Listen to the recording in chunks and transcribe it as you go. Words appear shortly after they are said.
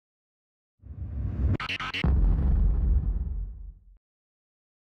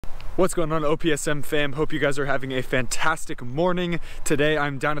What's going on, OPSM fam? Hope you guys are having a fantastic morning. Today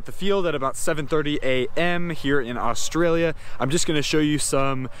I'm down at the field at about 7:30 a.m. here in Australia. I'm just going to show you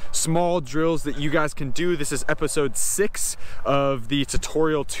some small drills that you guys can do. This is episode 6 of the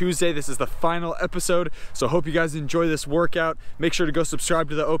Tutorial Tuesday. This is the final episode, so hope you guys enjoy this workout. Make sure to go subscribe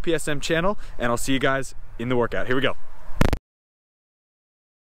to the OPSM channel, and I'll see you guys in the workout. Here we go.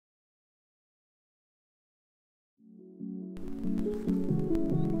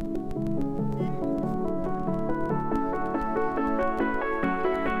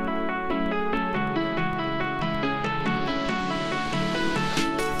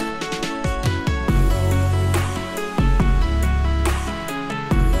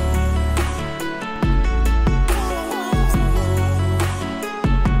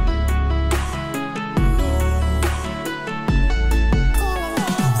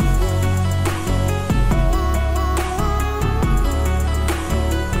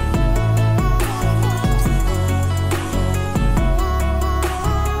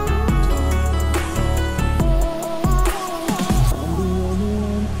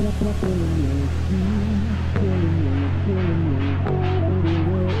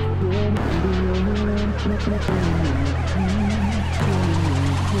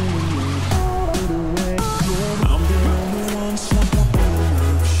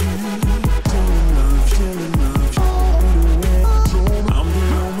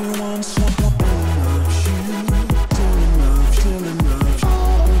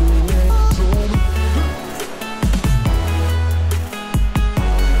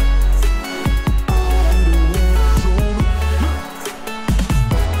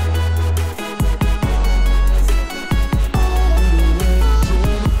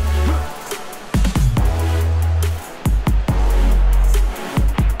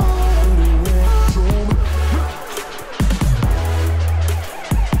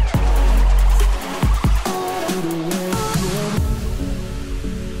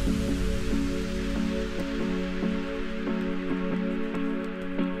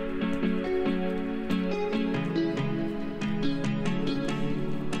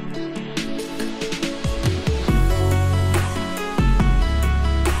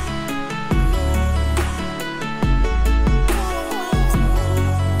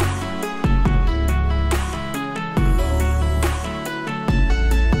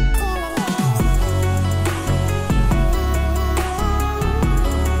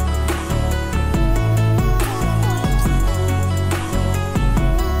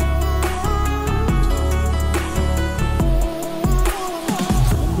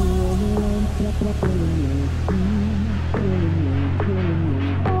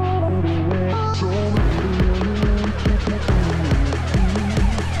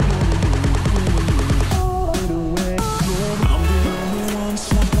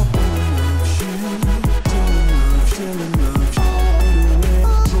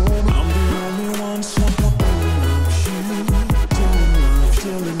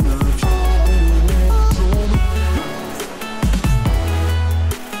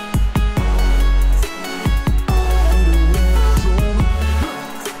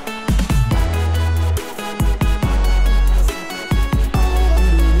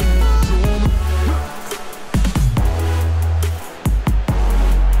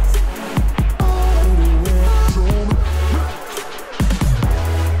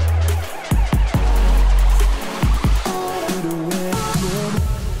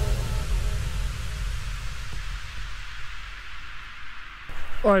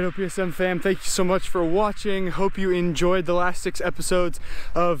 Alright, OPSM fam, thank you so much for watching. Hope you enjoyed the last 6 episodes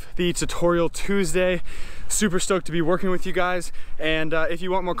of the Tutorial Tuesday. Super stoked to be working with you guys, and if you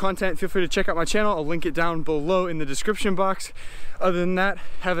want more content, feel free to check out my channel. I'll link it down below in the description box. Other than that,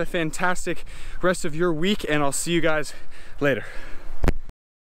 have a fantastic rest of your week, and I'll see you guys later.